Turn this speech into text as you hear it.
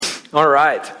All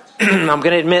right. I'm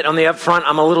going to admit on the upfront,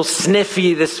 I'm a little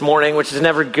sniffy this morning, which is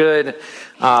never good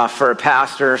for a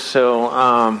pastor, so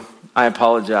I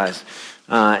apologize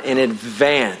in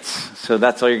advance. So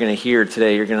that's all you're going to hear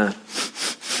today. You're going to,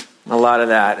 a lot of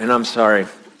that, and I'm sorry.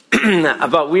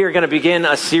 But we are going to begin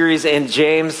a series in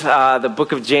James. The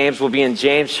book of James will be in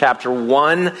James chapter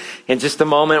 1. In just a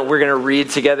moment, we're going to read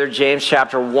together James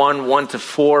chapter 1, 1 to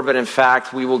 4. But in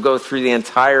fact, we will go through the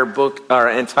entire book, or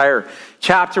entire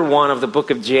chapter 1 of the book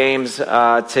of James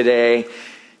today.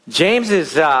 James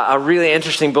is a really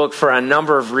interesting book for a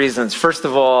number of reasons. First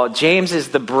of all, James is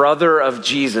the brother of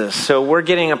Jesus. So we're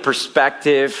getting a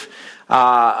perspective.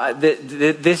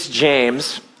 This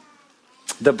James,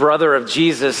 the brother of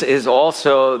Jesus, is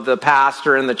also the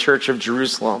pastor in the church of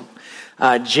Jerusalem.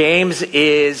 James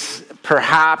is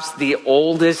perhaps the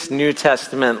oldest New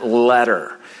Testament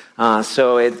letter.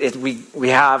 So we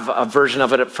have a version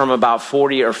of it from about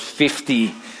 40 or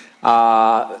 50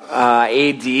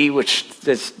 AD, which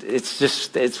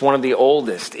it's one of the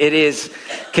oldest. It is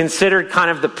considered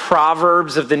kind of the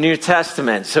Proverbs of the New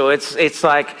Testament. So it's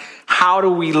like, how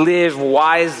do we live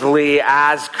wisely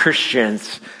as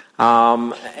Christians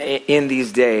in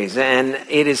these days? And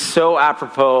it is so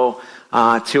apropos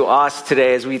to us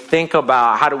today as we think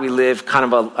about how do we live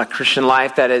kind of a Christian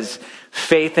life that is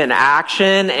faith in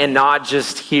action and not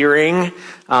just hearing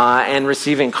and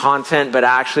receiving content, but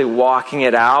actually walking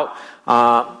it out,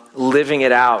 living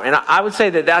it out. And I would say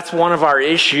that that's one of our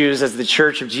issues as the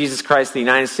Church of Jesus Christ of the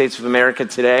United States of America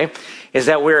today, is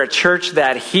that we're a church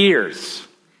that hears,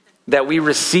 that we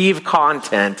receive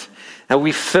content, and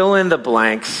we fill in the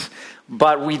blanks,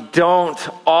 but we don't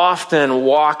often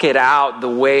walk it out the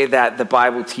way that the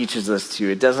Bible teaches us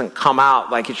to. It doesn't come out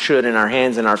like it should in our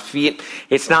hands and our feet.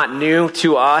 It's not new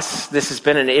to us. This has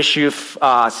been an issue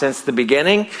since the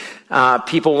beginning.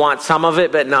 People want some of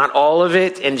it, but not all of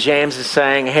it. And James is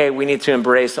saying, hey, we need to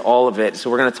embrace all of it. So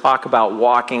we're going to talk about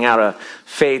walking out a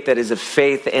faith that is a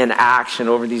faith in action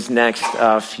over these next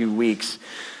few weeks.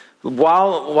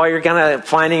 While you're kind of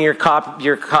finding your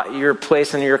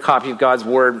place in your copy of God's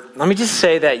Word, let me just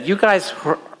say that you guys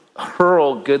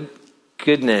hurl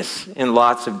goodness in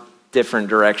lots of different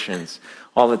directions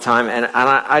all the time. And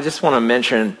I just want to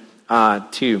mention,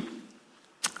 too,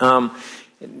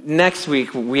 next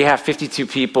week we have 52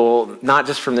 people, not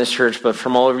just from this church, but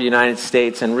from all over the United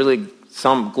States and really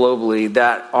some globally,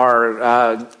 that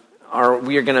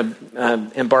we are going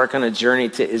to embark on a journey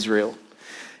to Israel.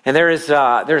 And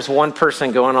there's one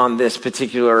person going on this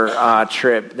particular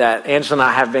trip that Angela and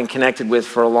I have been connected with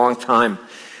for a long time.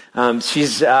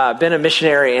 She's been a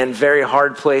missionary in very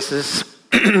hard places,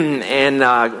 and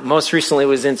most recently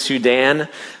was in Sudan.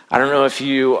 I don't know if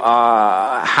you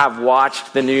have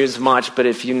watched the news much, but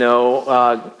if you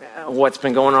know what's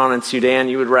been going on in Sudan,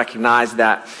 you would recognize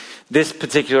that this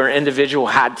particular individual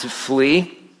had to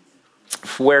flee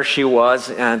where she was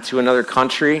to another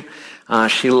country.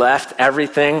 She left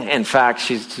everything. In fact,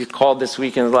 she called this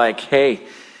week and was like, hey,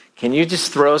 can you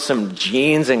just throw some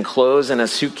jeans and clothes in a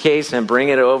suitcase and bring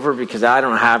it over? Because I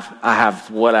have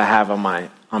what I have on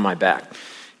my back.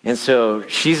 And so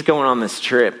she's going on this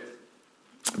trip.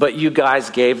 But you guys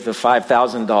gave the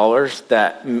 $5,000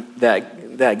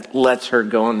 that lets her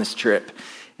go on this trip.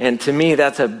 And to me,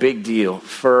 that's a big deal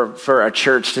for a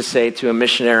church to say to a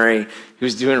missionary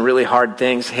who's doing really hard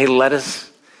things, hey, let us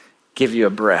give you a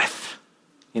breath.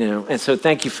 And so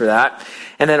thank you for that.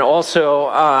 And then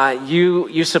also,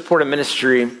 you support a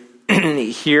ministry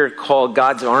here called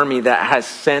God's Army that has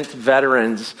sent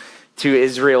veterans to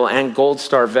Israel and Gold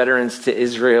Star veterans to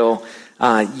Israel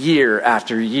year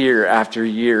after year after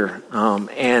year.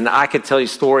 And I could tell you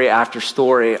story after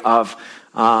story of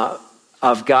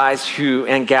guys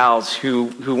and gals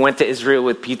who went to Israel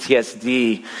with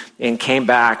PTSD and came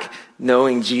back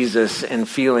knowing Jesus and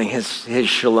feeling his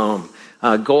shalom.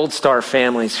 Gold Star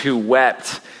families who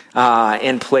wept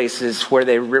in places where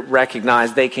they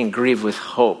recognize they can grieve with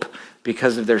hope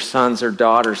because of their sons or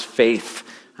daughters' faith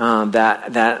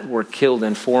that were killed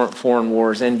in foreign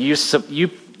wars. And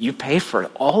you pay for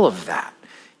all of that.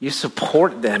 You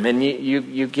support them, and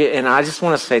you get. And I just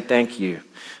want to say thank you.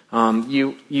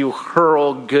 You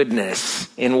hurl goodness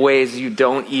in ways you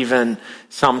don't even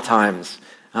sometimes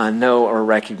know or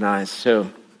recognize.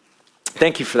 So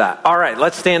thank you for that. All right,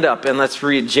 let's stand up and let's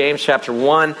read James chapter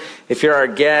 1. If you're our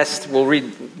guest, we'll read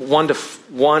 1 to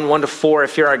 4.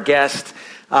 If you're our guest,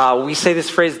 we say this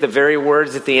phrase, the very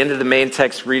words at the end of the main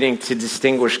text reading, to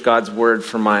distinguish God's word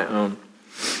from my own.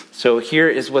 So here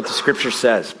is what the scripture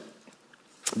says,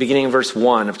 beginning in verse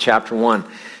 1 of chapter 1.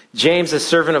 James, a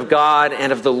servant of God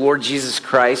and of the Lord Jesus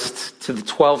Christ, to the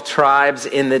 12 tribes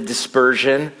in the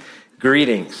dispersion,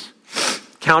 greetings.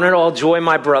 Count it all joy,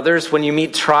 my brothers, when you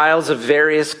meet trials of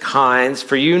various kinds,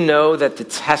 for you know that the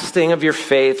testing of your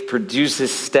faith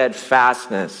produces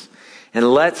steadfastness.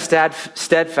 And let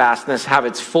steadfastness have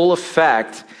its full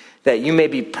effect, that you may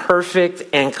be perfect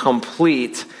and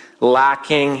complete,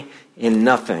 lacking in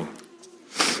nothing.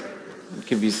 You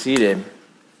can be seated.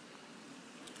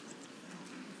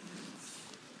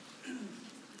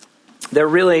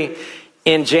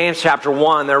 In James chapter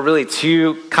 1, there are really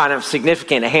two kind of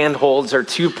significant handholds or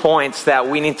 2 points that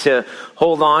we need to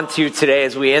hold on to today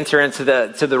as we enter into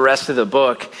the rest of the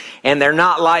book. And they're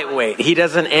not lightweight. He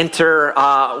doesn't enter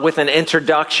with an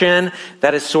introduction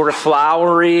that is sort of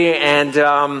flowery and,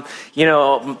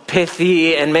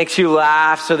 pithy and makes you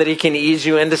laugh so that he can ease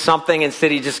you into something.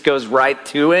 Instead, he just goes right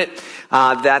to it.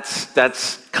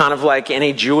 That's kind of like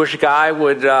any Jewish guy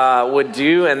would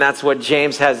do, and that's what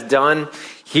James has done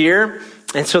here.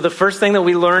 And so the first thing that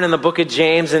we learn in the book of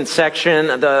James in section,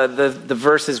 the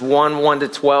verses 1 to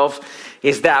 12,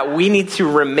 is that we need to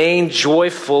remain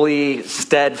joyfully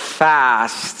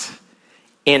steadfast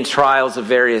in trials of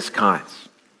various kinds.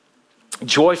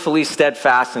 Joyfully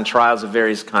steadfast in trials of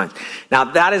various kinds. Now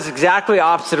that is exactly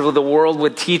opposite of what the world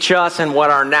would teach us and what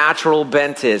our natural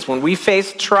bent is. When we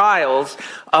face trials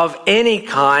of any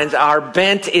kind, our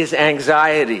bent is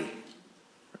anxiety.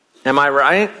 Am I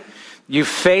right? You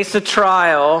face a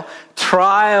trial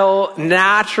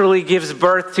naturally gives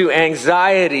birth to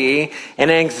anxiety, and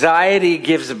anxiety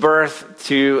gives birth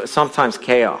to sometimes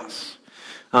chaos,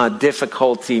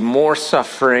 difficulty, more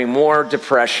suffering, more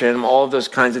depression, all of those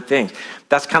kinds of things.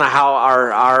 That's kind of how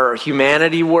our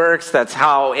humanity works. That's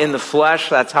how in the flesh,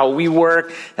 that's how we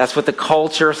work. That's what the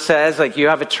culture says. Like, you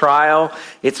have a trial,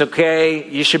 it's okay,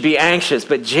 you should be anxious.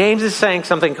 But James is saying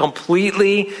something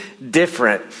completely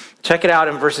different. Check it out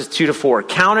in verses 2 to 4.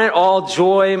 Count it all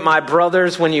joy, my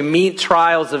brothers, when you meet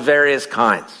trials of various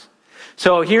kinds.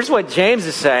 So here's what James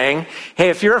is saying. Hey,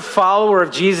 if you're a follower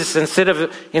of Jesus,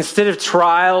 instead of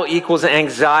trial equals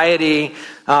anxiety,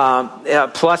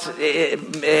 plus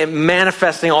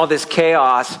manifesting all this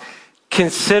chaos,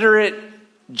 consider it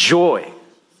joy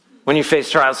when you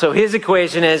face trials. So his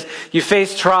equation is you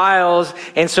face trials,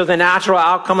 and so the natural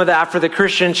outcome of that for the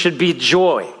Christian should be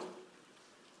joy.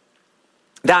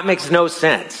 That makes no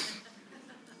sense.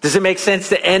 Does it make sense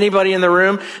to anybody in the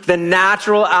room? The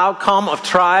natural outcome of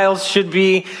trials should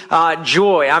be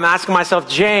joy. I'm asking myself,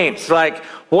 James,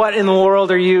 what in the world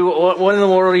are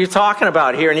you talking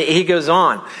about here? And he goes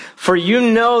on. For you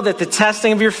know that the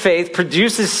testing of your faith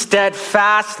produces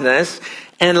steadfastness,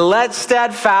 and let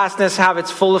steadfastness have its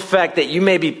full effect, that you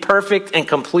may be perfect and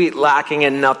complete, lacking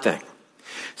in nothing.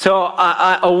 So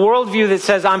a worldview that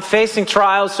says I'm facing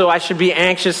trials, so I should be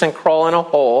anxious and crawl in a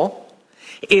hole,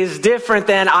 is different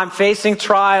than I'm facing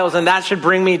trials and that should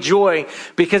bring me joy,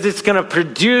 because it's going to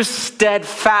produce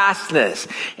steadfastness.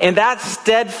 And that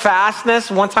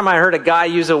steadfastness, one time I heard a guy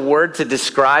use a word to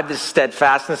describe this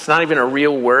steadfastness. It's not even a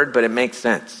real word, but it makes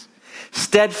sense.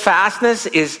 Steadfastness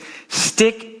is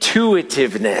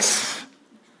stick-to-itiveness.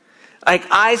 Like,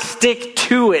 I stick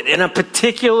to it in a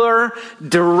particular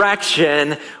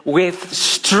direction with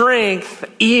strength,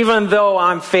 even though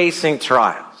I'm facing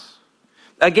trials.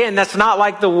 Again, that's not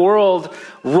like the world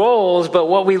rolls, but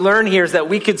what we learn here is that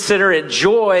we consider it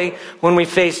joy when we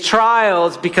face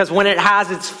trials, because when it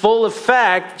has its full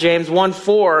effect, James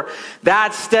 1:4,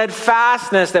 that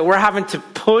steadfastness that we're having to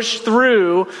push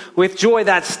through with joy,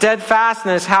 that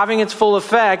steadfastness having its full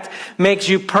effect makes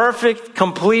you perfect,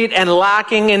 complete, and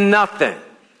lacking in nothing.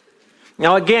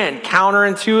 Now again,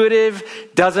 counterintuitive,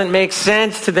 doesn't make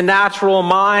sense to the natural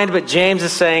mind, but James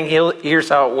is saying here's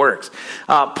how it works.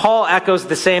 Paul echoes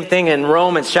the same thing in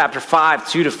Romans chapter 5,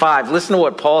 2 to 5. Listen to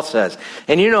what Paul says.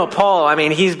 And you know Paul,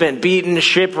 he's been beaten,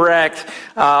 shipwrecked,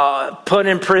 put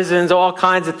in prisons, all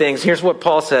kinds of things. Here's what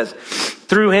Paul says.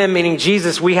 Through him, meaning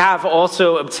Jesus, we have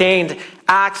also obtained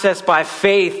access by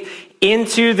faith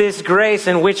into this grace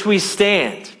in which we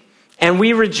stand. And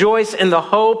we rejoice in the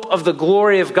hope of the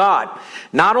glory of God.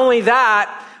 Not only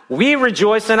that, we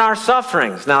rejoice in our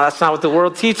sufferings. Now, that's not what the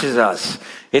world teaches us.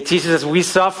 It teaches us we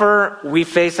suffer, we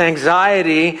face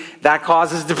anxiety, that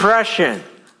causes depression.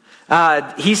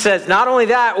 He says, not only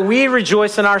that, we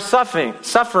rejoice in our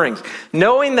sufferings,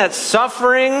 knowing that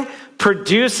suffering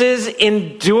produces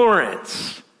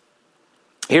endurance.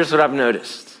 Here's what I've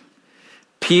noticed.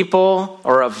 People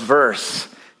are averse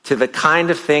to the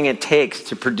kind of thing it takes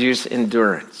to produce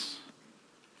endurance.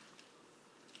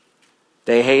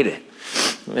 They hate it.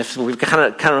 We've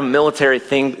got kind of a military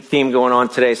theme going on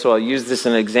today, so I'll use this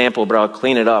as an example, but I'll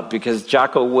clean it up. Because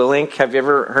Jocko Willink, have you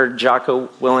ever heard Jocko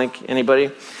Willink? Anybody?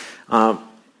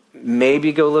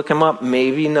 maybe go look him up,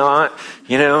 maybe not,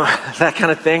 that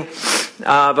kind of thing.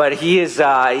 But he is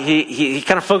he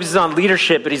kind of focuses on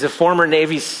leadership, but he's a former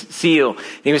Navy SEAL.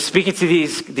 He was speaking to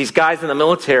these guys in the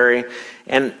military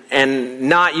and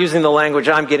not using the language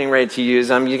I'm getting ready to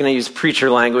use. I'm going to use preacher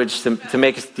language to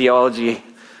make his theology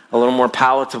a little more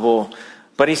palatable.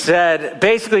 But he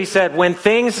said, when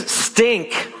things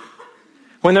stink,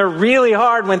 when they're really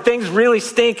hard, when things really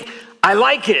stink, I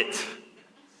like it.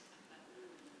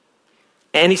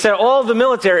 And he said, all of the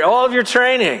military, all of your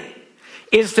training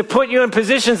is to put you in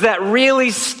positions that really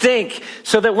stink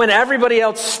so that when everybody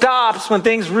else stops, when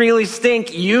things really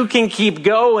stink, you can keep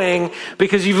going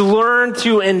because you've learned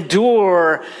to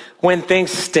endure when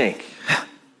things stink.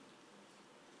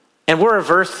 And we're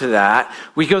averse to that.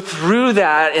 We go through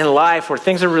that in life where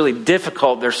things are really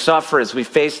difficult. There's sufferers. We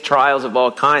face trials of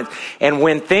all kinds. And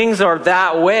when things are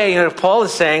that way, Paul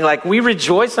is saying, we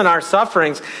rejoice in our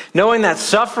sufferings, knowing that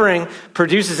suffering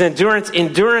produces endurance.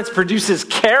 Endurance produces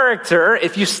character.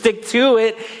 If you stick to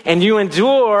it and you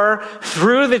endure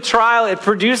through the trial, it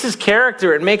produces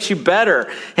character. It makes you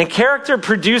better. And character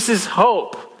produces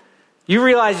hope. You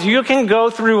realize you can go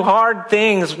through hard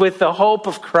things with the hope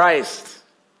of Christ.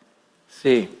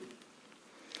 See,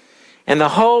 and the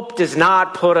hope does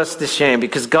not put us to shame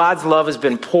because God's love has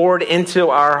been poured into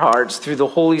our hearts through the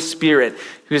Holy Spirit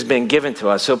who's been given to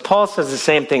us. So Paul says the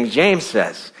same thing James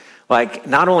says.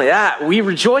 Not only that, we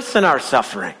rejoice in our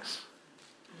sufferings.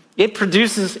 It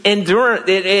produces endurance.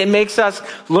 It makes us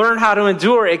learn how to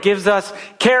endure. It gives us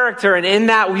character, and in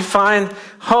that we find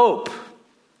hope.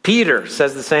 Peter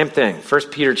says the same thing. 1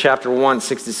 Peter chapter 1,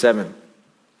 6-7.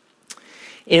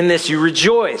 In this you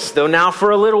rejoice, though now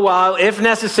for a little while, if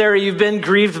necessary, you've been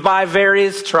grieved by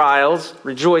various trials.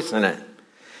 Rejoice in it.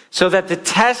 So that the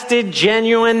tested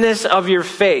genuineness of your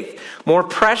faith, more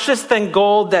precious than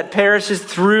gold that perishes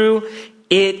through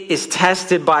it, is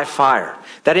tested by fire,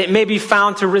 that it may be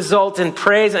found to result in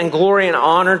praise and glory and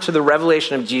honor to the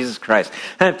revelation of Jesus Christ.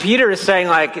 And Peter is saying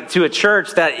to a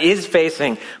church that is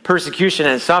facing persecution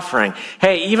and suffering,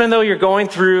 hey, even though you're going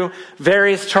through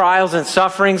various trials and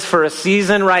sufferings for a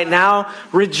season right now,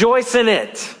 rejoice in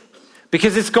it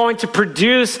because it's going to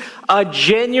produce a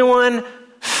genuine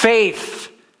faith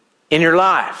in your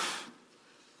life.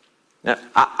 Now,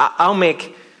 I'll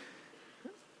make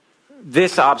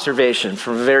this observation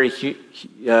from a very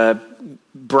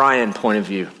Brian point of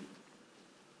view.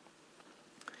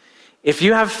 If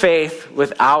you have faith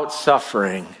without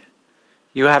suffering,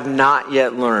 you have not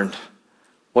yet learned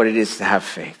what it is to have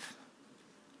faith.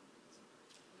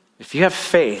 If you have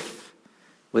faith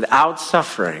without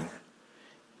suffering,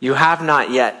 you have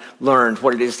not yet learned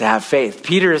what it is to have faith.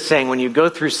 Peter is saying when you go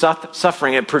through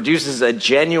suffering, it produces a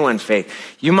genuine faith.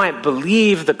 You might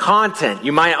believe the content.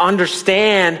 You might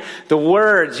understand the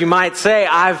words. You might say,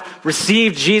 I've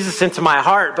received Jesus into my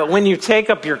heart. But when you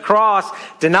take up your cross,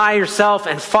 deny yourself,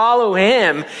 and follow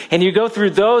him, and you go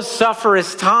through those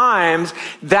sufferous times,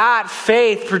 that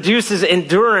faith produces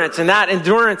endurance, and that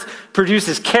endurance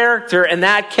produces character, and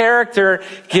that character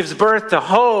gives birth to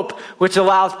hope, which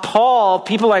allows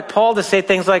people like Paul to say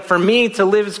things like, for me to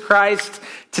live is Christ,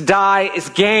 to die is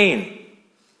gain.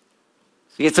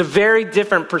 See, it's a very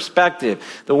different perspective.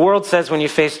 The world says when you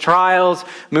face trials,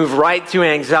 move right to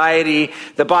anxiety.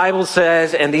 The Bible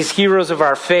says, and these heroes of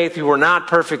our faith who were not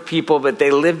perfect people, but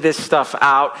they lived this stuff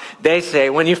out, they say,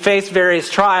 when you face various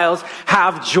trials,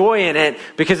 have joy in it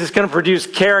because it's going to produce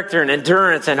character and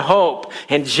endurance and hope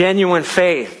and genuine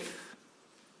faith.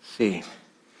 See,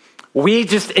 we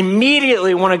just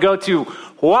immediately want to go to,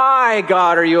 why,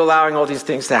 God, are you allowing all these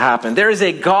things to happen? There is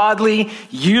a godly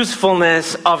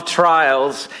usefulness of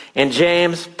trials, and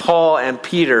James, Paul, and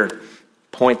Peter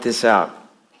point this out.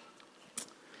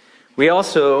 We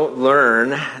also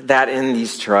learn that in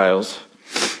these trials,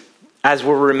 as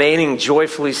we're remaining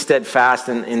joyfully steadfast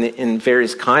in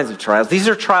various kinds of trials, these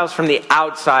are trials from the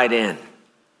outside in.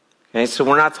 Okay, so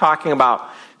we're not talking about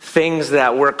things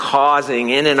that we're causing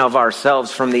in and of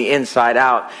ourselves from the inside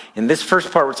out. In this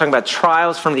first part, we're talking about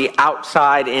trials from the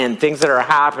outside in, things that are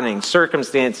happening,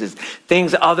 circumstances,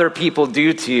 things other people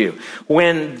do to you.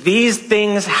 When these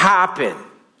things happen,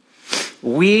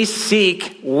 we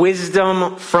seek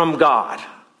wisdom from God.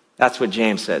 That's what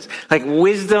James says.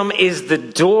 Wisdom is the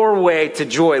doorway to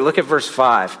joy. Look at verse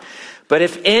 5. But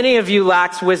if any of you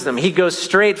lacks wisdom, he goes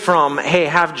straight from, hey,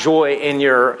 have joy in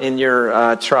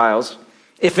your trials.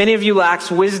 If any of you lacks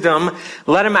wisdom,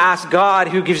 let him ask God,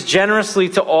 who gives generously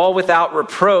to all without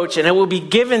reproach, and it will be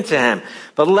given to him.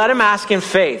 But let him ask in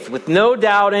faith, with no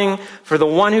doubting, for the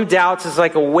one who doubts is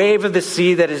like a wave of the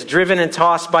sea that is driven and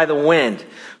tossed by the wind.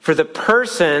 For the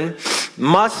person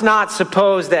must not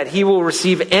suppose that he will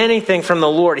receive anything from the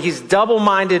Lord. He's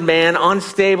double-minded man,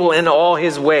 unstable in all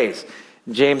his ways.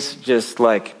 James just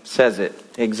says it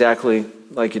exactly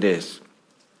like it is.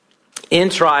 In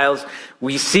trials,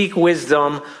 we seek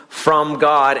wisdom from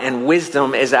God, and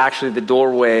wisdom is actually the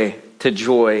doorway to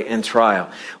joy in trial.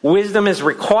 Wisdom is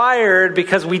required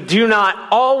because we do not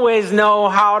always know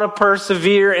how to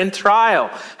persevere in trial.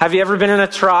 Have you ever been in a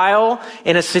trial,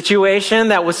 in a situation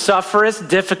that was sufferous,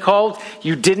 difficult,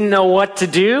 you didn't know what to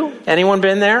do? Anyone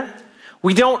been there?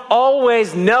 We don't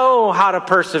always know how to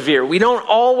persevere. We don't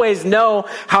always know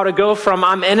how to go from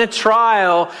I'm in a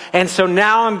trial and so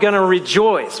now I'm going to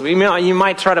rejoice. You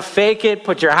might try to fake it,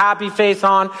 put your happy face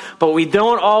on, but we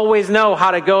don't always know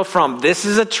how to go from this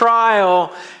is a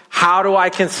trial, how do I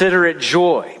consider it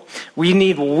joy? We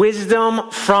need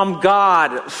wisdom from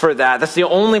God for that. That's the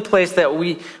only place that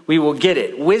we will get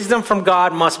it. Wisdom from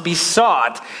God must be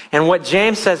sought. And what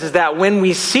James says is that when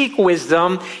we seek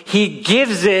wisdom, he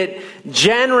gives it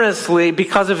generously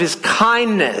because of his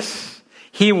kindness.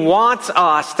 He wants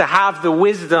us to have the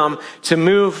wisdom to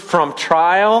move from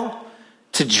trial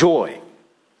to joy.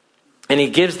 And he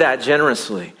gives that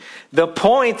generously. The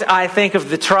point, I think, of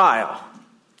the trial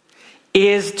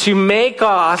is to make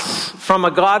us, from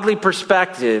a godly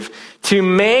perspective, to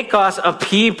make us a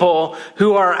people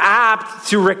who are apt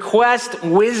to request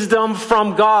wisdom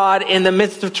from God in the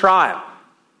midst of trial.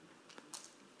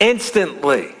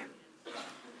 Instantly.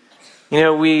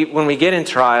 When we get in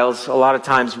trials, a lot of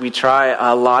times we try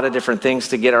a lot of different things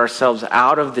to get ourselves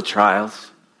out of the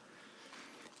trials.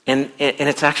 And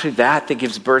it's actually that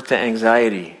gives birth to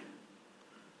anxiety.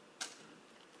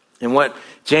 And what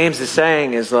James is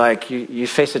saying is you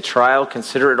face a trial,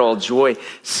 consider it all joy.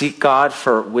 Seek God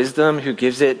for wisdom who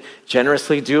gives it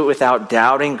generously. Do it without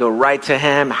doubting. Go right to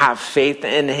him. Have faith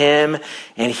in him.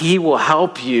 And he will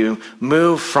help you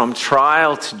move from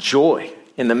trial to joy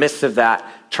in the midst of that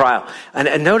trial.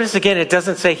 And notice again, it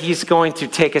doesn't say he's going to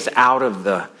take us out of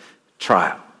the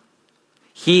trial.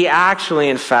 He actually,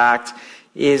 in fact,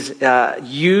 is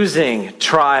using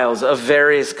trials of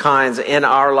various kinds in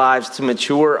our lives to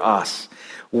mature us.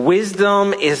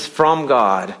 Wisdom is from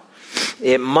God.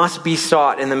 It must be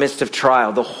sought in the midst of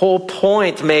trial. The whole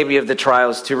point maybe of the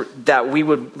trials that we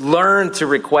would learn to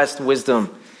request wisdom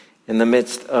in the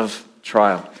midst of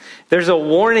trial. There's a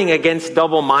warning against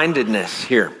double-mindedness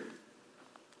here.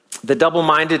 The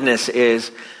double-mindedness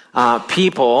is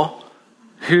people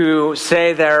who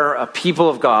say they're a people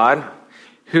of God,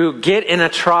 who get in a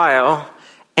trial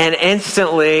and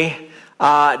instantly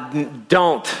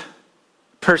don't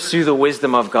pursue the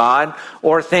wisdom of God,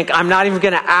 or think, I'm not even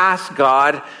going to ask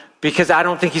God because I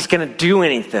don't think he's going to do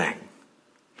anything.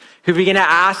 Who begin to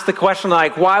ask the question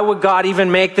why would God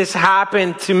even make this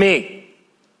happen to me?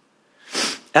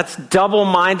 That's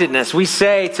double-mindedness. We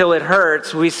say till it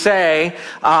hurts. We say,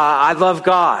 I love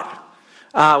God.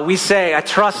 We say, I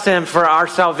trust him for our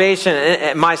salvation,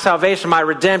 my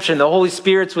redemption. The Holy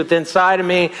Spirit's within inside of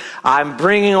me. I'm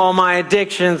bringing all my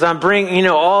addictions. I'm bringing,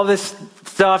 all this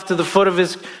stuff to the foot of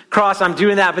his cross. I'm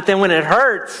doing that. But then when it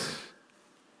hurts,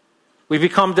 we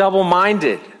become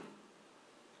double-minded.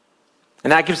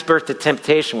 And that gives birth to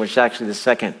temptation, which is actually the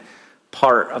second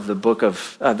part of the book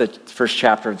of, the first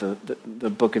chapter of the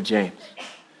book of James.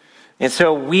 And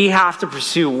so we have to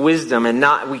pursue wisdom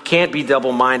we can't be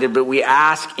double-minded, but we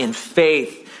ask in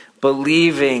faith,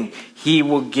 believing he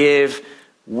will give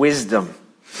wisdom.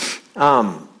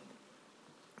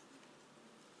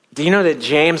 Do you know that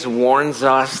James warns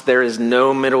us there is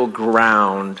no middle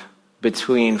ground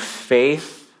between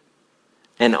faith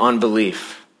and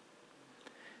unbelief?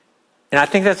 And I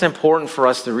think that's important for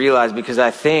us to realize, because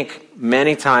I think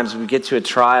many times we get to a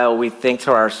trial, we think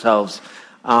to ourselves,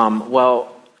 I'm going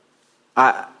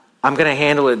to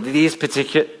handle it these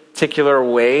particular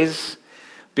ways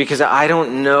because I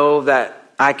don't know that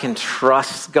I can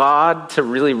trust God to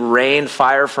really rain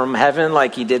fire from heaven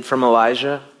like he did for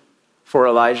Elijah,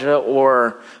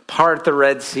 or part the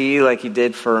Red Sea like he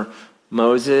did for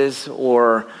Moses,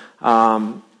 or,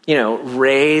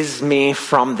 raise me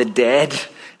from the dead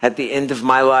at the end of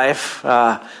my life,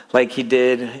 like he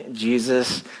did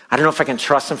Jesus. I don't know if I can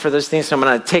trust him for those things, so I'm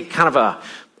going to take kind of a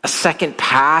second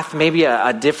path, maybe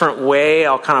a different way.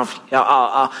 I'll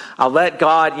let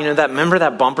God, remember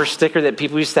that bumper sticker that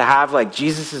people used to have, like,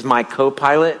 Jesus is my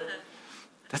co-pilot?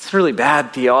 That's really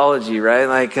bad theology, right?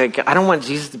 Like I don't want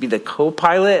Jesus to be the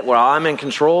co-pilot while I'm in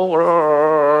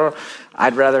control.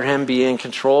 I'd rather him be in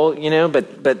control,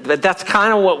 but that's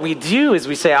kind of what we do is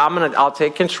we say, I'll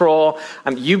take control.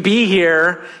 You be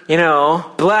here,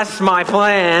 bless my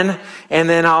plan, and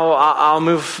then I'll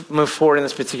move forward in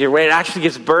this particular way. It actually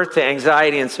gives birth to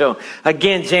anxiety. And so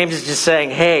again, James is just saying,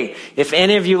 hey, if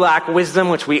any of you lack wisdom,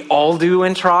 which we all do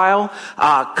in trial,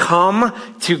 come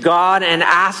to God and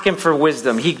ask him for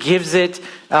wisdom. He gives it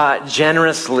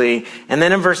generously. And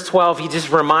then in verse 12, he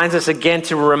just reminds us again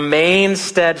to remain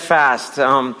steadfast.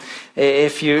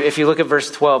 If you look at verse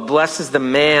 12, blessed is the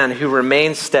man who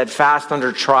remains steadfast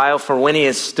under trial, for when he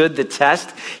has stood the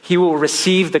test, he will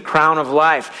receive the crown of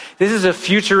life. This is a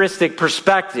futuristic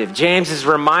perspective. James is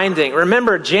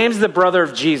remember, James, the brother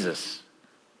of Jesus.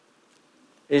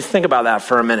 Just think about that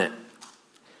for a minute.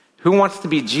 Who wants to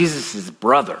be Jesus'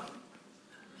 brother?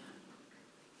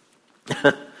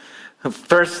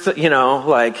 First,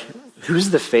 who's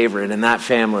the favorite in that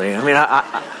family? I mean,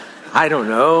 I don't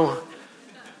know.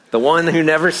 The one who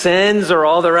never sins or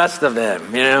all the rest of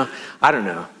them, I don't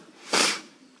know.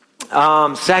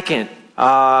 Second,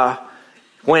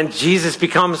 when Jesus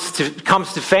comes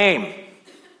to fame.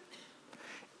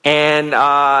 And,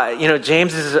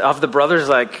 James is of the brothers,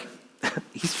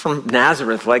 he's from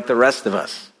Nazareth like the rest of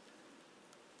us.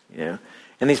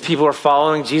 And these people are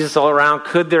following Jesus all around.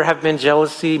 Could there have been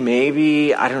jealousy?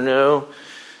 Maybe. I don't know.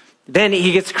 Then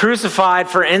he gets crucified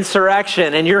for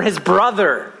insurrection, and you're his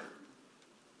brother.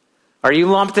 Are you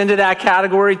lumped into that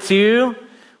category too?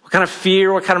 What kind of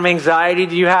fear, what kind of anxiety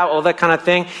do you have? All that kind of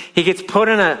thing. He gets put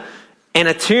in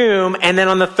a tomb, and then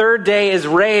on the third day is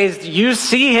raised. You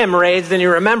see him raised, and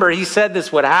you remember he said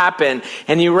this would happen,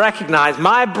 and you recognize,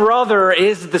 my brother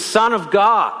is the Son of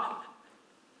God.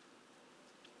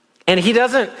 And he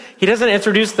doesn't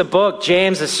introduce the book,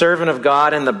 James, the servant of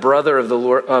God and the brother of the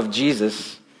Lord of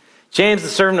Jesus. James, the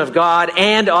servant of God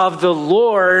and of the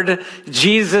Lord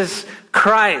Jesus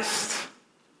Christ.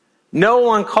 No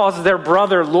one calls their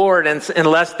brother Lord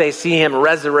unless they see him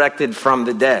resurrected from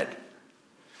the dead.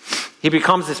 He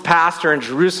becomes this pastor in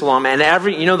Jerusalem, and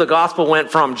the gospel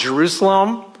went from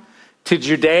Jerusalem to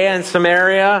Judea and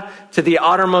Samaria to the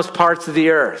uttermost parts of the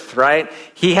earth, right?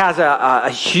 He has a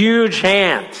huge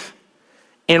hand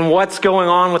in what's going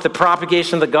on with the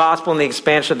propagation of the gospel and the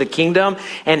expansion of the kingdom.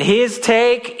 And his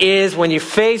take is, when you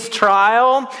face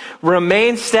trial,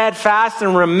 remain steadfast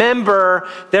and remember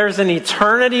there's an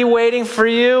eternity waiting for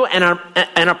you and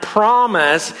a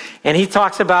promise. And he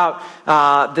talks about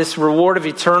this reward of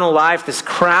eternal life, this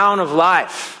crown of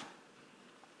life.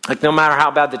 No matter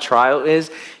how bad the trial is,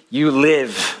 you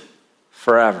live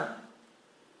forever.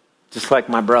 Just like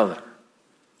my brother.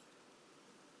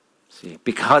 See,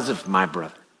 because of my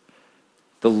brother,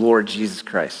 the Lord Jesus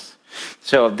Christ.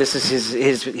 So this is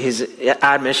his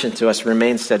admission to us,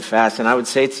 remain steadfast. And I would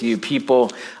say to you, people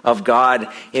of God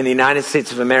in the United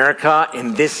States of America,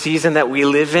 in this season that we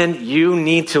live in, you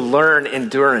need to learn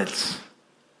endurance.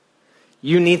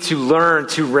 You need to learn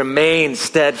to remain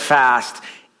steadfast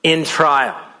in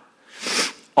trial.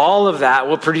 All of that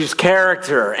will produce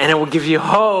character, and it will give you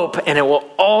hope, and it will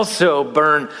also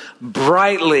burn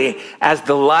brightly as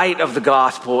the light of the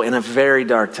gospel in a very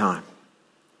dark time.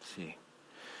 See,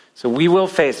 so we will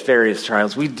face various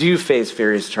trials. We do face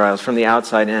various trials from the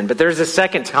outside in, but there's a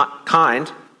second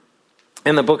kind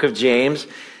in the book of James.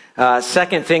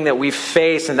 Second thing that we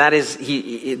face, and that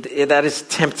is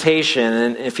temptation.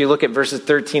 And if you look at verses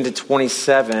 13 to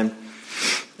 27.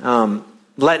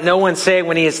 Let no one say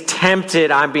when he is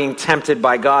tempted, I'm being tempted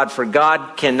by God, for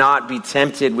God cannot be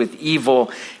tempted with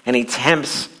evil, and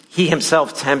he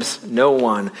himself tempts no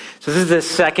one. So this is the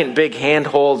second big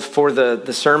handhold for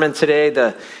the sermon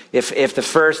today. If the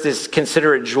first is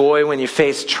consider it joy when you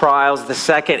face trials, the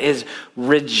second is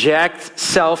reject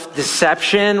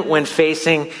self-deception when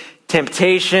facing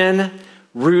temptation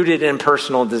rooted in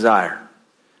personal desire.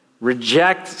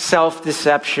 Reject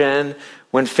self-deception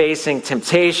when facing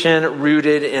temptation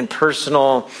rooted in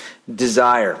personal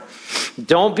desire.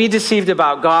 Don't be deceived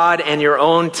about God and your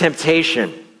own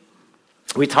temptation.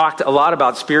 We talked a lot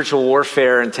about spiritual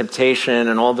warfare and temptation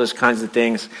and all those kinds of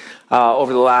things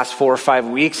over the last 4 or 5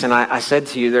 weeks. And I said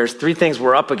to you, there's 3 things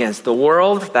we're up against. The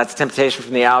world, that's temptation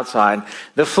from the outside.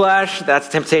 The flesh, that's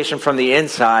temptation from the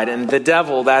inside. And the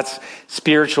devil, that's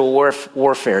spiritual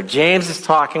warfare. James is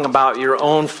talking about your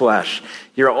own flesh,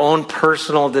 your own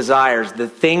personal desires, the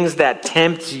things that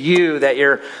tempt you, that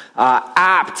you're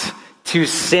apt to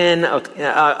sin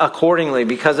accordingly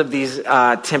because of these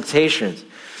temptations.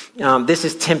 This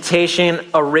is temptation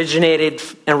originated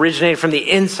from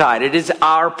the inside. It is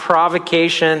our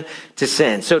provocation to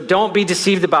sin. So don't be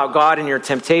deceived about God and your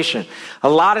temptation. A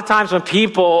lot of times when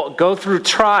people go through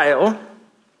trial,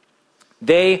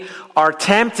 They are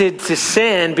tempted to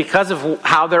sin because of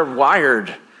how they're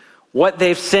wired, what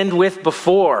they've sinned with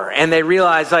before. And they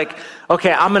realize, like,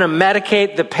 okay, I'm going to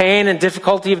medicate the pain and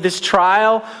difficulty of this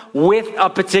trial with a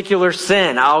particular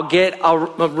sin. I'll get a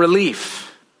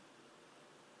relief.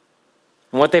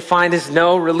 And what they find is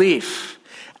no relief.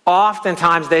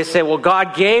 Oftentimes they say, well,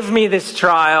 God gave me this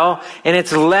trial and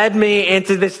it's led me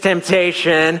into this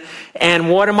temptation, and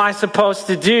what am I supposed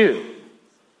to do?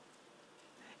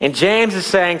 And James is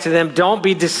saying to them, don't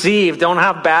be deceived. Don't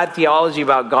have bad theology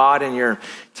about God and your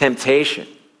temptation.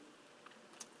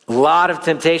 A lot of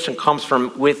temptation comes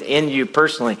from within you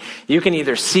personally. You can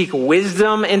either seek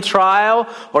wisdom in trial,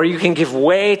 or you can give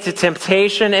way to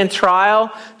temptation in trial.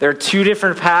 There are two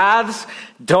different paths.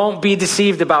 Don't be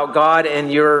deceived about God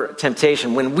and your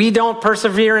temptation. When we don't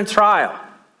persevere in trial,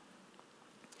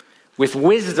 with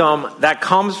wisdom that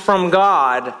comes from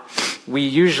God, we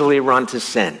usually run to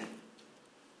sin.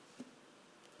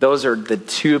 Those are the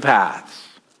two paths.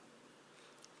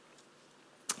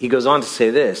 He goes on to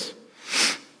say this.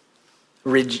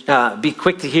 Be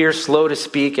quick to hear, slow to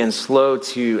speak, and slow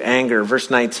to anger.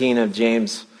 Verse 19 of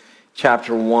James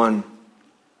chapter 1.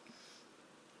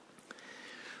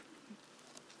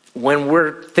 When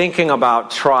we're thinking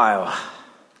about trial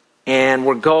and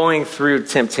we're going through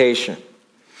temptation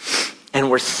and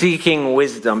we're seeking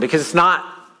wisdom, because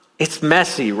it's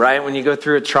messy, right? When you go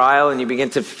through a trial and you begin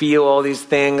to feel all these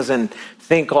things and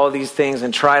think all these things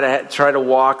and try to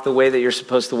walk the way that you're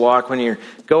supposed to walk. When you're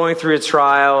going through a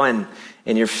trial and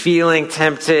you're feeling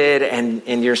tempted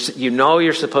and you're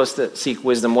supposed to seek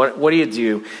wisdom, what do you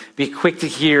do? Be quick to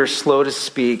hear, slow to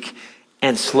speak,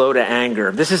 and slow to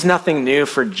anger. This is nothing new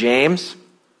for James.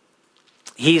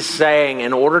 He's saying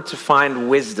in order to find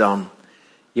wisdom,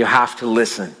 you have to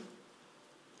listen.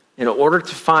 In order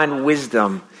to find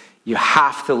wisdom, you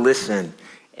have to listen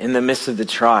in the midst of the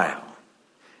trial.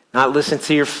 Not listen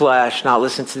to your flesh, not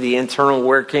listen to the internal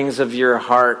workings of your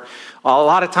heart. A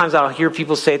lot of times I'll hear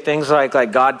people say things like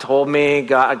God told me,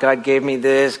 God gave me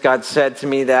this, God said to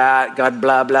me that, God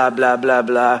blah, blah, blah, blah,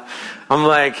 blah. I'm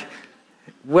like,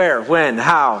 where, when,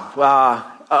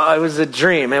 how? It was a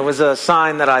dream. It was a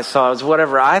sign that I saw. It was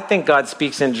whatever. I think God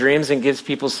speaks in dreams and gives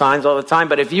people signs all the time.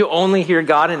 But if you only hear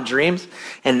God in dreams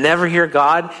and never hear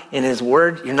God in his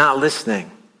word, you're not listening.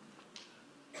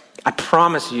 I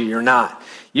promise you, you're not.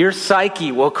 Your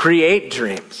psyche will create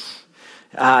dreams.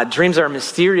 Dreams are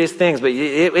mysterious things, but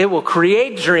it will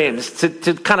create dreams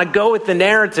to kind of go with the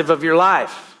narrative of your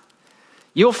life.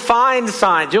 You'll find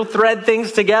signs. You'll thread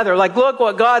things together. Like, look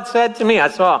what God said to me. I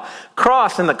saw a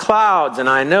cross in the clouds, and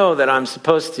I know that I'm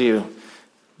supposed to,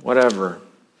 whatever.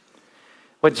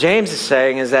 What James is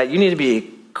saying is that you need to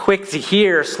be quick to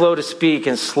hear, slow to speak,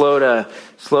 and slow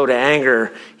to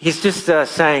anger. He's just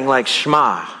saying, like,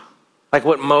 Shema. Like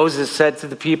what Moses said to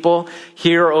the people,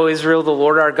 hear, O Israel, the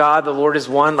Lord our God, the Lord is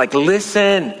one. Like,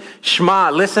 listen,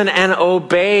 Shema, listen and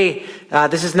obey.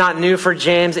 This is not new for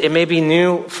James. It may be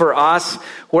new for us.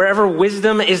 Wherever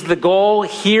wisdom is the goal,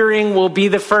 hearing will be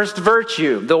the first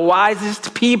virtue. The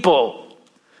wisest people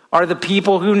are the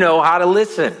people who know how to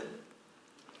listen.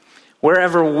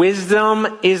 Wherever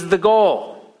wisdom is the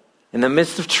goal, in the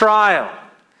midst of trial,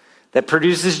 that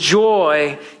produces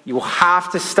joy, you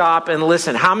have to stop and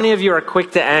listen. How many of you are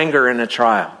quick to anger in a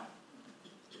trial?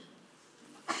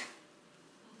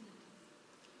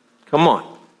 Come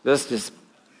on. Let's just,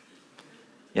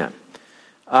 yeah.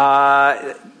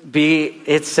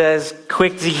 It says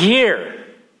quick to hear,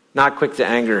 not quick to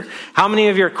anger. How many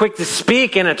of you are quick to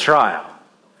speak in a trial?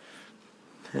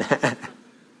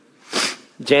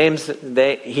 James,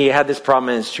 he had this problem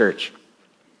in his church.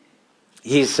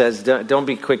 He says, don't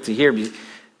be quick to hear.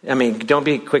 Don't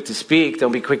be quick to speak.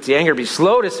 Don't be quick to anger. Be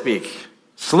slow to speak.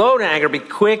 Slow to anger. Be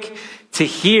quick to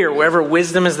hear. Wherever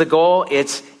wisdom is the goal,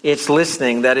 it's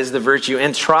listening. That is the virtue.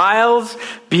 In trials,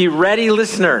 be ready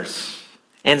listeners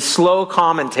and slow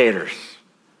commentators.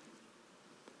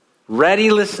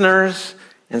 Ready listeners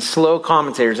and slow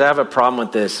commentators. I have a problem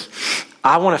with this.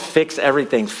 I want to fix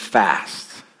everything fast.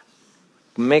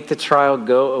 Make the trial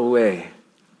go away.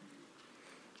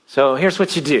 So here's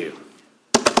what you do.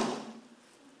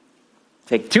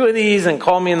 Take 2 of these and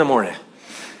call me in the morning.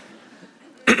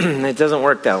 It doesn't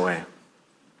work that way.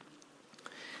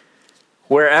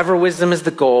 Wherever wisdom is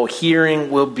the goal,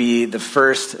 hearing will be the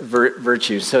first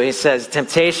virtue. So he says,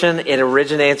 temptation, it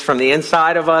originates from the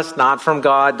inside of us, not from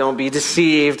God. Don't be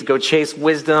deceived. Go chase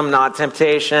wisdom, not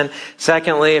temptation.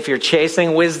 Secondly, if you're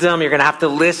chasing wisdom, you're going to have to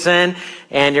listen,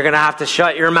 and you're going to have to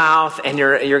shut your mouth, and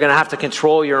you're going to have to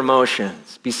control your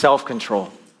emotions. Be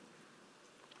self-control.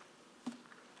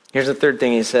 Here's the third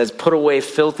thing he says, put away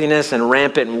filthiness and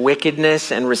rampant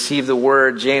wickedness and receive the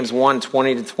word, James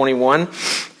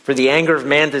 1:20-21. For the anger of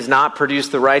man does not produce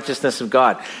the righteousness of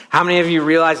God. How many of you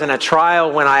realize in a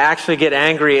trial, when I actually get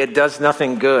angry, it does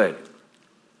nothing good?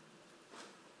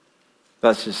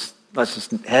 Let's just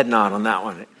head nod on that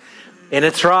one. In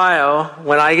a trial,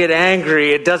 when I get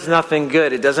angry, it does nothing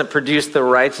good. It doesn't produce the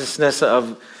righteousness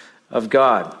of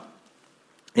God.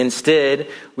 Instead,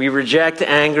 we reject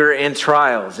anger in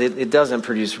trials. It doesn't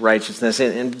produce righteousness.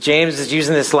 And James is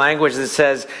using this language that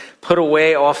says, put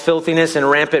away all filthiness and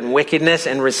rampant wickedness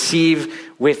and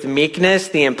receive with meekness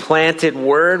the implanted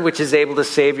word which is able to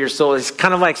save your soul. It's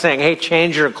kind of like saying, hey,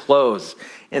 change your clothes.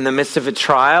 In the midst of a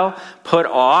trial, put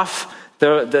off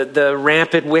the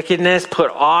rampant wickedness, put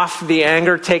off the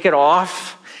anger, take it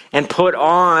off, and put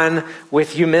on with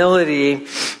humility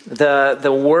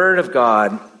the word of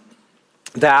God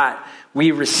that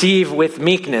we receive with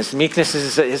meekness. Meekness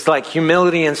is like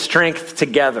humility and strength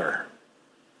together.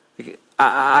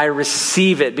 I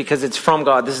receive it because it's from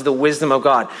God. This is the wisdom of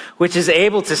God, which is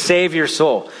able to save your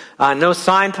soul. No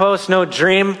signpost, no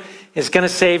dream is going to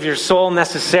save your soul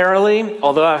necessarily,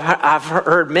 although I've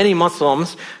heard many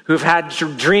Muslims who've had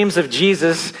dreams of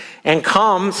Jesus and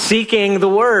come seeking the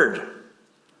word.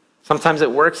 Sometimes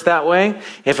it works that way.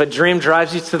 If a dream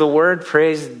drives you to the word,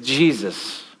 praise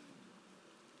Jesus.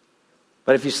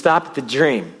 But if you stop at the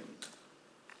dream,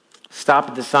 stop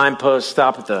at the signpost,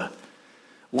 stop at the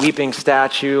weeping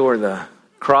statue or the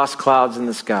cross clouds in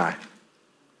the sky,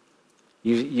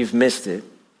 you've missed it.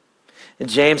 And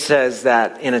James says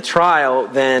that in a trial,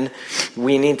 then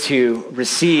we need to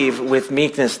receive with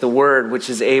meekness the word which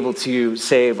is able to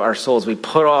save our souls. We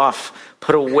put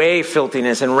away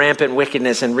filthiness and rampant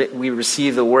wickedness, and we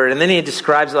receive the word. And then he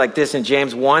describes it like this in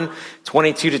James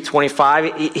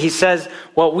 1:22-25. He says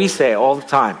what we say all the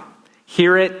time.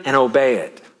 Hear it and obey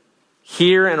it.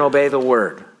 Hear and obey the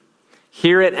word.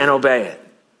 Hear it and obey it.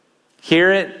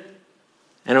 Hear it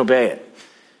and obey it.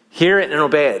 Hear it and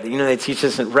obey it. You know, they teach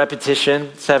us in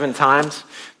repetition 7 times.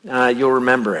 You'll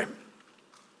remember it.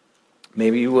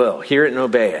 Maybe you will. Hear it and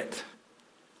obey it.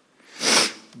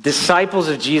 Disciples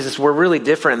of Jesus, we're really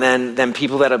different than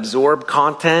people that absorb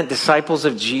content. Disciples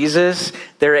of Jesus,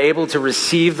 they're able to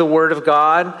receive the word of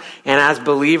God, and as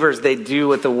believers, they do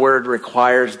what the word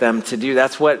requires them to do.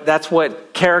 That's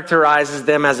what characterizes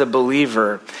them as a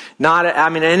believer.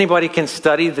 Anybody can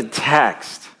study the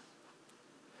text,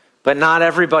 but not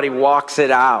everybody walks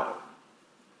it out.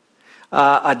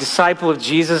 A disciple of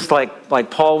Jesus, like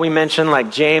Paul we mentioned,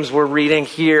 like James we're reading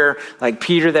here, like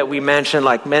Peter that we mentioned,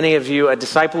 like many of you, a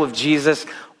disciple of Jesus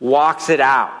walks it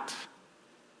out.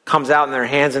 Comes out in their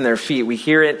hands and their feet. We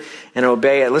hear it and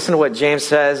obey it. Listen to what James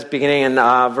says beginning in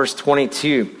verse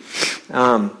 22.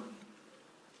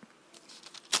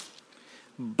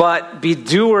 But be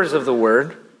doers of the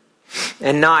word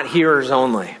and not hearers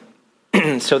only.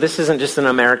 So this isn't just an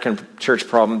American church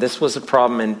problem. This was a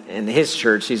problem in his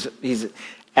church. He's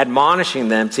admonishing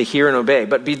them to hear and obey.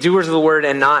 But be doers of the word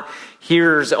and not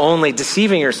hearers only,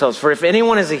 deceiving yourselves. For if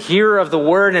anyone is a hearer of the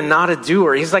word and not a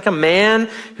doer, he's like a man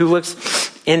who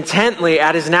looks intently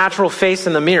at his natural face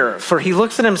in the mirror. For he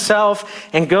looks at himself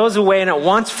and goes away and at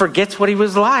once forgets what he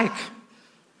was like.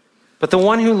 But the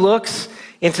one who looks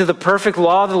into the perfect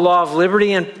law, the law of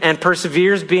liberty, and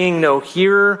perseveres, being no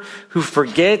hearer who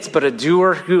forgets, but a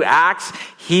doer who acts,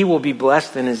 he will be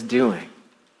blessed in his doing.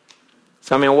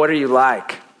 So, what are you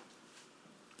like?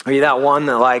 Are you that one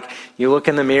that, you look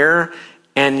in the mirror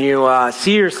and you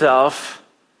see yourself,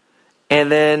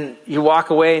 and then you walk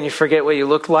away and you forget what you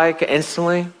look like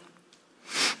instantly?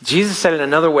 Jesus said it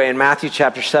another way in Matthew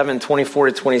chapter 7,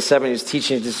 24-27. He was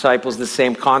teaching his disciples the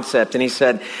same concept. And he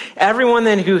said, everyone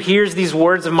then who hears these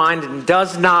words of mine and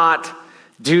does not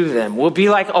do them will be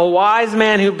like a wise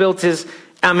man who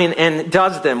and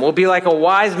does them, will be like a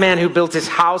wise man who built his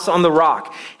house on the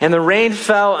rock. And the rain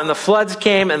fell and the floods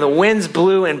came and the winds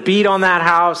blew and beat on that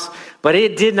house. But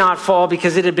it did not fall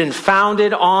because it had been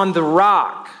founded on the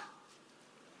rock.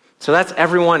 So that's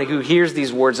everyone who hears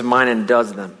these words of mine and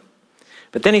does them.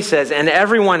 But then he says, and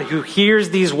everyone who hears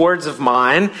these words of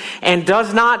mine and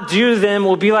does not do them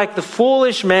will be like the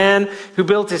foolish man who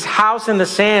built his house in the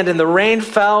sand, and the rain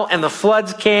fell and the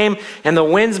floods came and the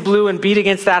winds blew and beat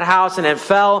against that house and it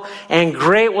fell, and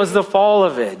great was the fall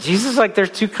of it. Jesus is like,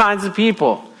 there's 2 kinds of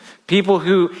people. People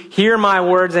who hear my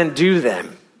words and do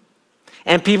them,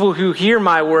 and people who hear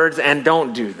my words and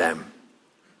don't do them.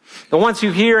 The ones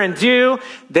who hear and do,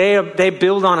 they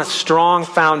build on a strong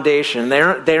foundation. They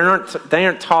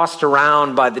aren't tossed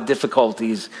around by the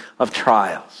difficulties of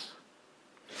trials.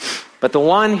 But the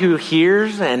one who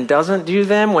hears and doesn't do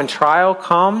them, when trial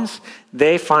comes,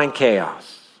 they find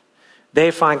chaos.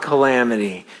 They find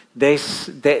calamity. They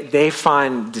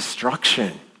find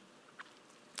destruction.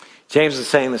 James is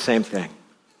saying the same thing.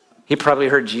 He probably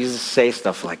heard Jesus say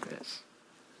stuff like this.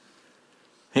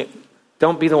 Hey,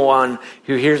 don't be the one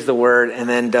who hears the word and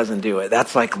then doesn't do it.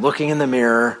 That's like looking in the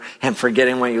mirror and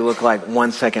forgetting what you look like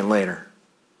 1 second later.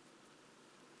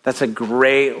 That's a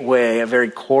great way, a very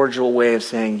cordial way of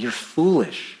saying you're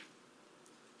foolish.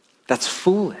 That's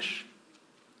foolish.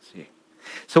 See?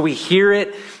 So we hear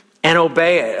it and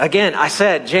obey it. Again, I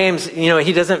said, James,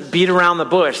 he doesn't beat around the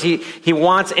bush. He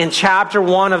wants, in chapter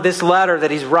 1 of this letter that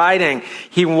he's writing,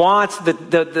 he wants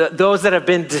those that have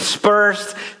been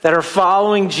dispersed, that are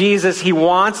following Jesus, he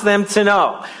wants them to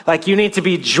know, like, you need to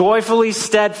be joyfully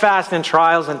steadfast in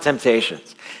trials and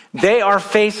temptations. They are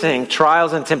facing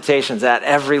trials and temptations at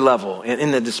every level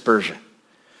in the dispersion.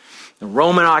 The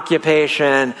Roman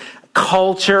occupation,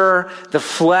 culture, the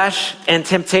flesh and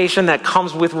temptation that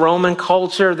comes with Roman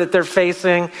culture that they're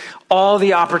facing, all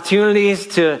the opportunities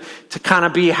to kind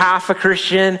of be half a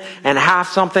Christian and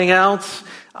half something else,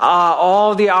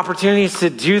 all the opportunities to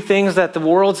do things that the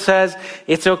world says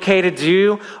it's okay to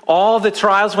do, all the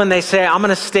trials when they say, I'm going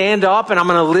to stand up and I'm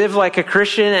going to live like a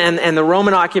Christian, and the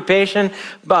Roman occupation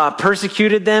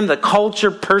persecuted them, the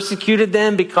culture persecuted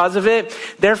them because of it.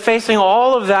 They're facing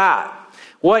all of that.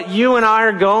 What you and I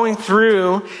are going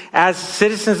through as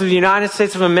citizens of the United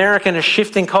States of America in a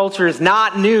shifting culture is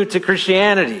not new to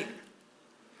Christianity.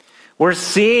 We're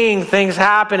seeing things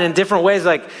happen in different ways.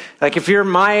 Like if you're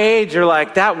my age, you're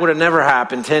like, that would have never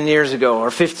happened 10 years ago or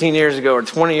 15 years ago or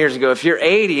 20 years ago. If you're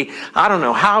 80, I don't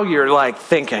know how you're like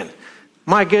thinking.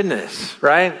 My goodness,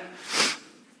 right?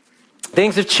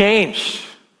 Things have changed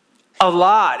a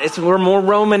lot. We're more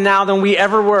Roman now than we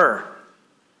ever were.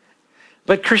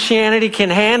 But Christianity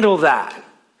can handle that.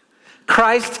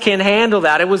 Christ can handle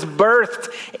that. It was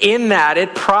birthed in that.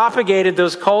 It propagated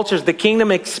those cultures. The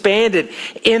kingdom expanded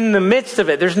in the midst of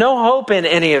it. There's no hope in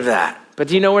any of that. But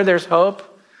do you know where there's hope?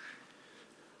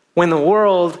 When the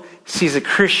world sees a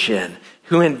Christian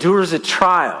who endures a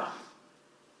trial.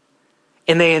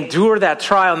 And they endure that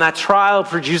trial, and that trial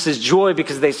produces joy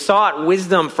because they sought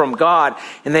wisdom from God.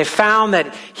 And they found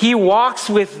that He walks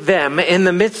with them in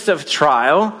the midst of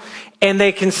trial. And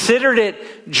they considered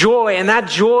it joy, and that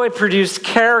joy produced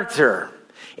character,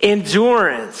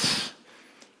 endurance,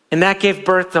 and that gave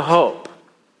birth to hope.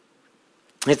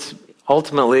 It's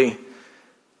ultimately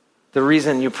the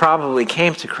reason you probably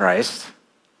came to Christ,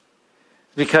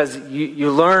 because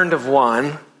you learned of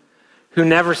one who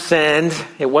never sinned.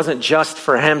 It wasn't just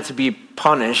for him to be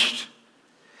punished,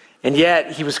 and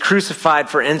yet he was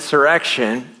crucified for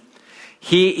insurrection.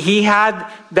 He had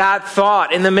that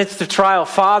thought in the midst of trial.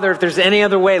 Father, if there's any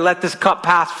other way, let this cup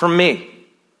pass from me.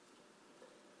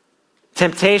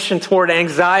 Temptation toward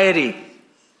anxiety.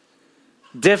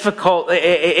 Difficult.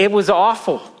 It was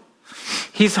awful.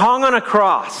 He's hung on a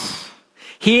cross.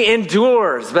 He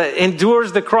endures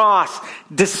the cross,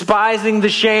 despising the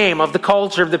shame of the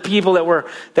culture, of the people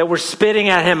that were spitting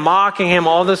at him, mocking him,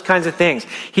 all those kinds of things.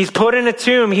 He's put in a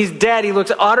tomb. He's dead. He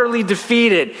looks utterly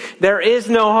defeated. There is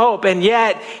no hope. And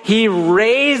yet he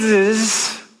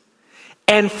raises,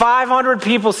 and 500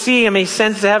 people see him. He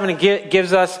sends to heaven and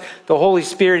gives us the Holy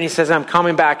Spirit. And he says, I'm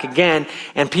coming back again.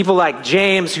 And people like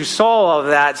James, who saw all of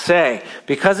that, say,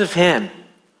 because of him,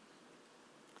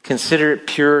 consider it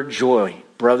pure joy,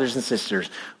 brothers and sisters,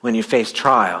 when you face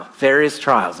trial, various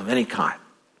trials of any kind.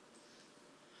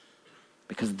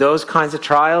 Because those kinds of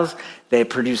trials, they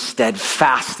produce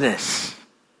steadfastness.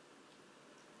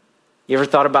 You ever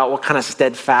thought about what kind of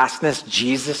steadfastness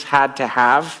Jesus had to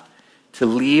have to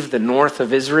leave the north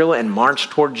of Israel and march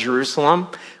toward Jerusalem,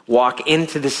 walk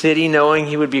into the city knowing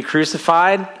he would be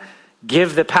crucified,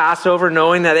 give the Passover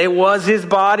knowing that it was his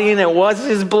body and it was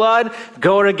his blood,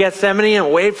 go to Gethsemane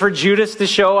and wait for Judas to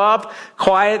show up,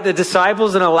 quiet the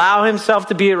disciples and allow himself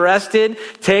to be arrested,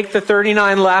 take the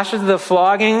 39 lashes of the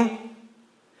flogging,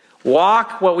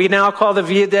 walk what we now call the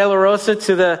Via Dolorosa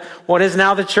to what is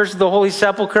now the Church of the Holy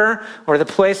Sepulchre, or the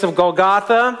place of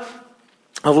Golgotha,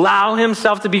 allow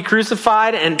himself to be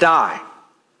crucified and die.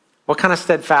 What kind of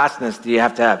steadfastness do you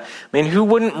have to have? I mean, who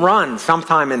wouldn't run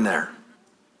sometime in there?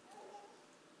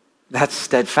 That's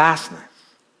steadfastness.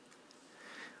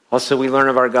 Also, we learn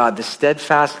of our God, the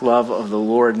steadfast love of the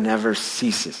Lord never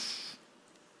ceases.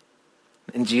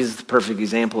 And Jesus is the perfect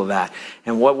example of that.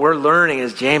 And what we're learning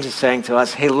is James is saying to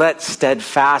us, hey, let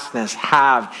steadfastness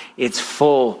have its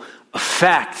full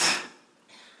effect.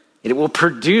 It will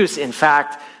produce, in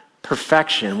fact,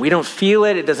 perfection. We don't feel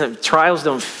it. Trials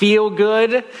don't feel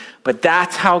good, but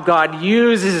that's how God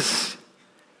uses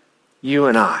you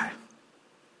and I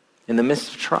in the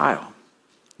midst of trial,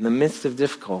 in the midst of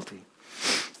difficulty.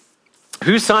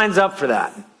 Who signs up for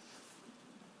that?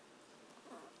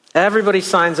 Everybody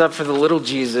signs up for the little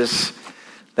Jesus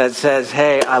that says,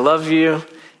 hey, I love you,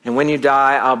 and when you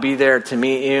die, I'll be there to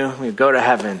meet you. We go to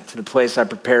heaven, to the place I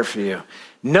prepare for you.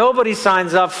 Nobody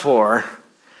signs up for,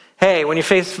 hey, when you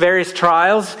face various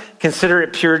trials, consider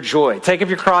it pure joy. Take up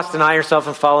your cross, deny yourself,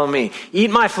 and follow me.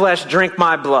 Eat my flesh, drink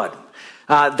my blood.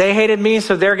 They hated me,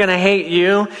 so they're going to hate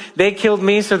you. They killed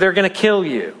me, so they're going to kill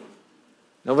you.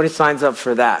 Nobody signs up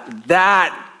for that.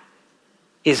 That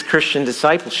is Christian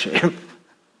discipleship.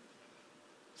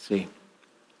 See?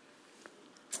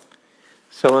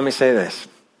 So let me say this.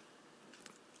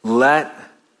 Let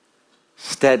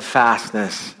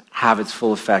steadfastness have its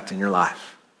full effect in your life.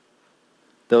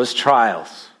 Those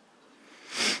trials,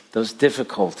 those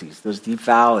difficulties, those deep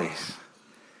valleys,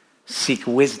 seek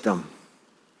wisdom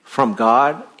from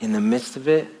God in the midst of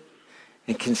it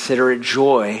and consider it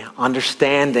joy,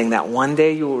 understanding that one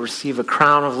day you will receive a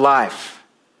crown of life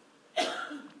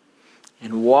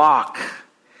and walk.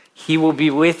 He will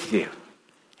be with you,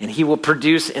 and he will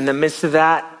produce in the midst of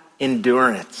that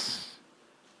endurance.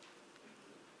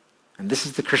 And this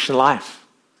is the Christian life.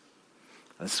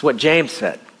 This is what James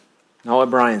said, not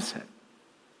what Brian said.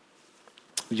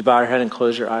 Would you bow your head and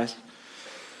close your eyes?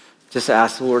 Just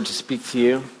ask the Lord to speak to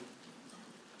you.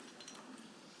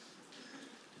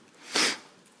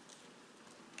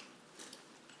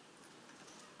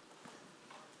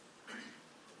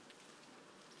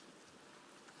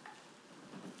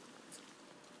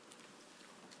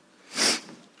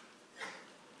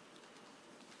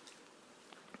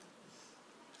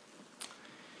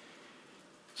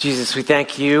 Jesus, we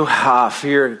thank you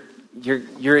for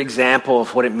your example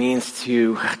of what it means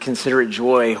to consider it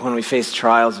joy when we face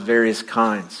trials of various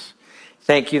kinds.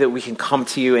 Thank you that we can come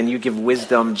to you and you give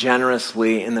wisdom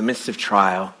generously in the midst of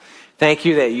trial. Thank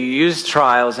you that you use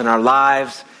trials in our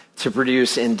lives to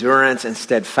produce endurance and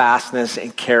steadfastness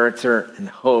and character and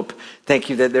hope.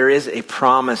 Thank you that there is a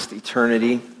promised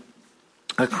eternity,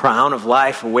 a crown of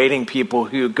life awaiting people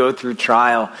who go through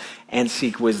trial and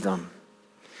seek wisdom.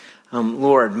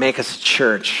 Lord, make us a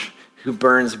church who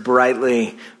burns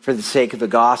brightly for the sake of the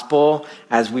gospel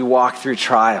as we walk through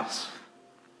trials.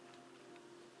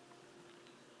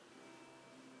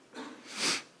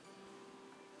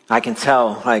 I can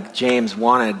tell, like James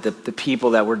wanted the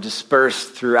people that were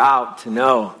dispersed throughout to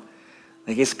know,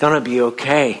 like, it's going to be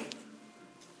okay.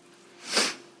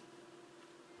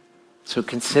 So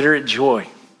consider it joy.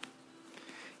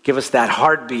 Give us that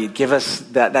heartbeat. Give us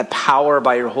that power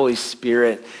by your Holy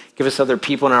Spirit. Give us other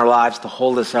people in our lives to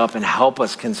hold us up and help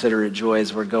us consider it joy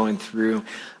as we're going through.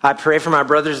 I pray for my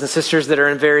brothers and sisters that are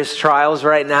in various trials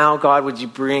right now. God, would you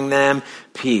bring them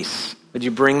peace? Would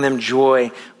you bring them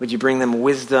joy? Would you bring them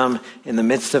wisdom in the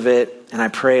midst of it? And I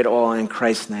pray it all in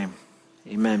Christ's name.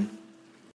 Amen.